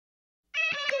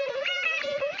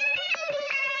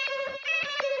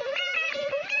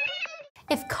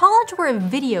If college were a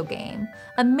video game,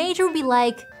 a major would be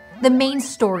like the main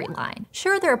storyline.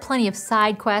 Sure, there are plenty of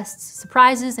side quests,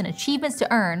 surprises, and achievements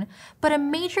to earn, but a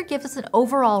major gives us an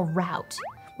overall route,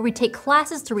 where we take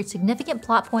classes to reach significant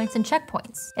plot points and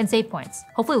checkpoints, and save points.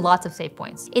 Hopefully lots of save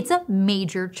points. It's a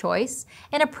major choice,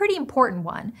 and a pretty important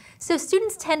one, so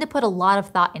students tend to put a lot of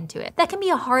thought into it. That can be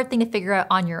a hard thing to figure out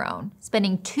on your own.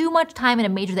 Spending too much time in a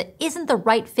major that isn't the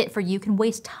right fit for you can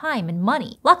waste time and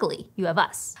money. Luckily, you have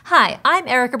us. Hi, I'm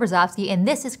Erica Brzozowski, and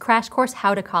this is Crash Course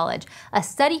How to College, a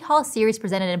study hall series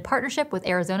presented in partnership with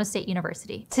Arizona State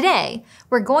University. Today,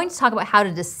 we're going to talk about how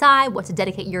to decide what to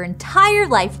dedicate your entire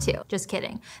life to. Just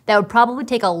kidding. That would probably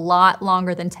take a lot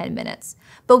longer than 10 minutes.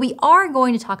 But we are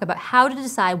going to talk about how to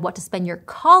decide what to spend your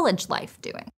college life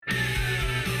doing.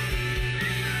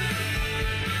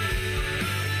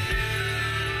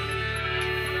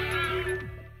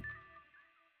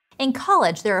 In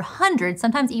college, there are hundreds,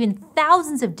 sometimes even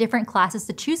thousands of different classes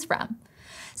to choose from.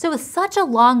 So with such a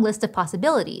long list of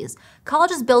possibilities,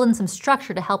 colleges build in some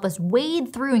structure to help us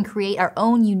wade through and create our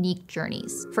own unique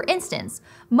journeys. For instance,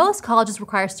 most colleges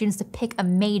require students to pick a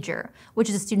major, which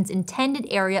is a student's intended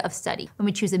area of study. When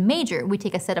we choose a major, we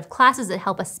take a set of classes that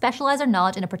help us specialize our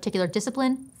knowledge in a particular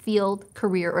discipline, field,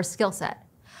 career, or skill set.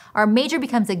 Our major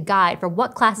becomes a guide for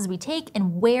what classes we take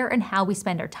and where and how we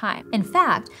spend our time. In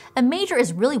fact, a major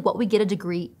is really what we get a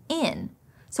degree in.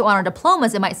 So on our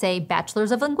diplomas, it might say Bachelor's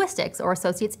of Linguistics or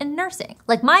Associates in Nursing.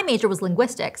 Like my major was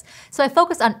linguistics, so I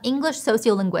focused on English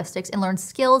sociolinguistics and learned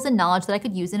skills and knowledge that I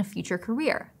could use in a future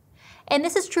career. And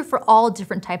this is true for all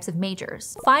different types of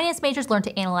majors. Finance majors learn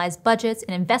to analyze budgets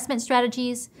and investment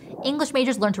strategies. English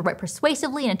majors learn to write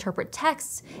persuasively and interpret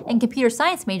texts. And computer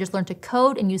science majors learn to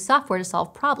code and use software to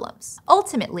solve problems.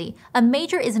 Ultimately, a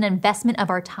major is an investment of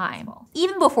our time.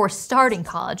 Even before starting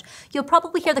college, you'll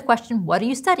probably hear the question, what are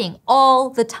you studying? All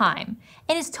the time.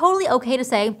 And it's totally okay to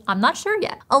say, I'm not sure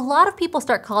yet. A lot of people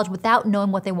start college without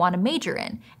knowing what they want to major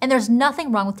in, and there's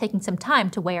nothing wrong with taking some time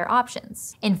to weigh our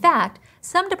options. In fact,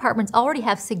 some departments already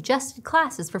have suggested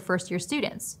classes for first-year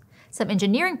students. Some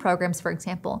engineering programs, for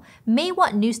example, may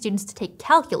want new students to take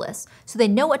calculus so they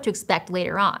know what to expect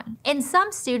later on. And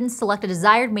some students select a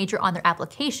desired major on their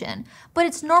application, but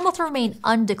it's normal to remain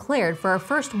undeclared for our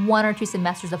first 1 or 2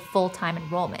 semesters of full-time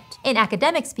enrollment. In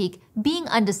academic speak, being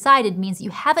undecided means that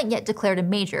you haven't yet declared a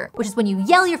major, which is when you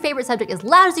yell your favorite subject as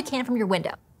loud as you can from your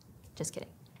window. Just kidding.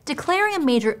 Declaring a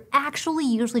major actually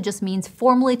usually just means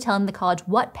formally telling the college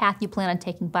what path you plan on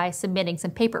taking by submitting some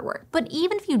paperwork. But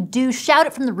even if you do shout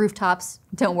it from the rooftops,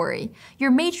 don't worry. Your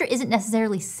major isn't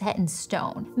necessarily set in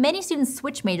stone. Many students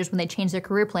switch majors when they change their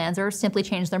career plans or simply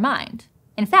change their mind.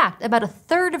 In fact, about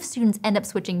 1/3 of students end up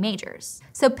switching majors.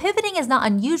 So pivoting is not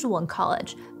unusual in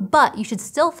college, but you should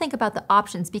still think about the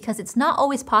options because it's not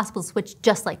always possible to switch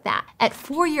just like that. At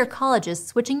 4-year colleges,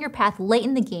 switching your path late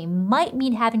in the game might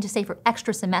mean having to stay for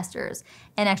extra semesters,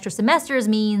 and extra semesters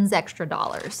means extra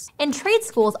dollars. And trade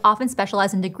schools often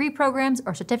specialize in degree programs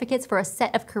or certificates for a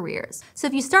set of careers. So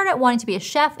if you start out wanting to be a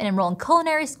chef and enroll in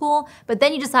culinary school, but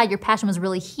then you decide your passion was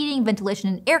really heating, ventilation,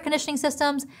 and air conditioning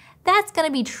systems, that's gonna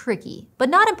be tricky, but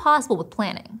not impossible with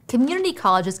planning. Community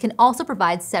colleges can also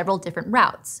provide several different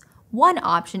routes. One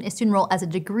option is to enroll as a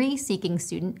degree-seeking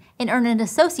student and earn an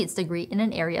associate's degree in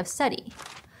an area of study.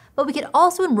 But we could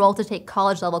also enroll to take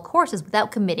college-level courses without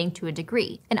committing to a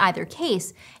degree. In either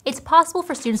case, it's possible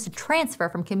for students to transfer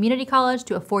from community college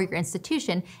to a 4-year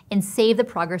institution and save the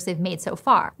progress they've made so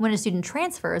far. When a student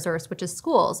transfers or switches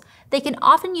schools, they can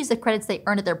often use the credits they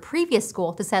earned at their previous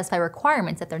school to satisfy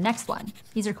requirements at their next one.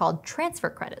 These are called transfer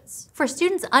credits. For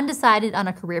students undecided on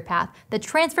a career path, the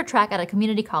transfer track at a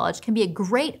community college can be a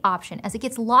great option as it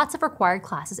gets lots of required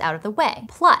classes out of the way.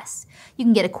 Plus, you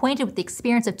can get acquainted with the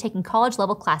experience of taking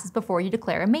college-level classes before you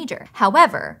declare a major.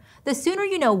 However, the sooner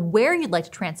you know where you'd like to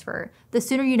transfer, the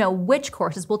sooner you know which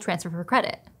courses will transfer for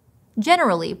credit.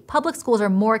 Generally, public schools are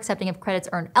more accepting of credits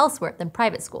earned elsewhere than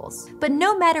private schools. But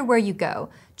no matter where you go,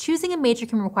 choosing a major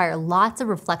can require lots of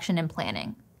reflection and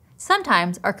planning.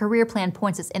 Sometimes our career plan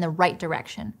points us in the right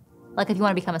direction. Like if you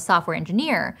want to become a software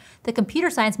engineer, the computer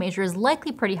science major is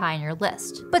likely pretty high on your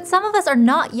list. But some of us are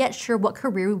not yet sure what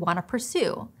career we want to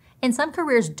pursue. And some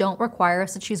careers don't require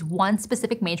us to choose one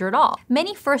specific major at all.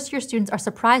 Many first-year students are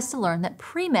surprised to learn that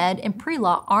pre-med and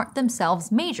pre-law aren't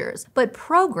themselves majors, but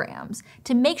programs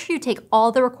to make sure you take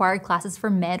all the required classes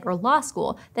for med or law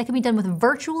school that can be done with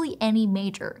virtually any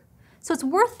major. So it's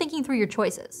worth thinking through your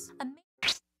choices.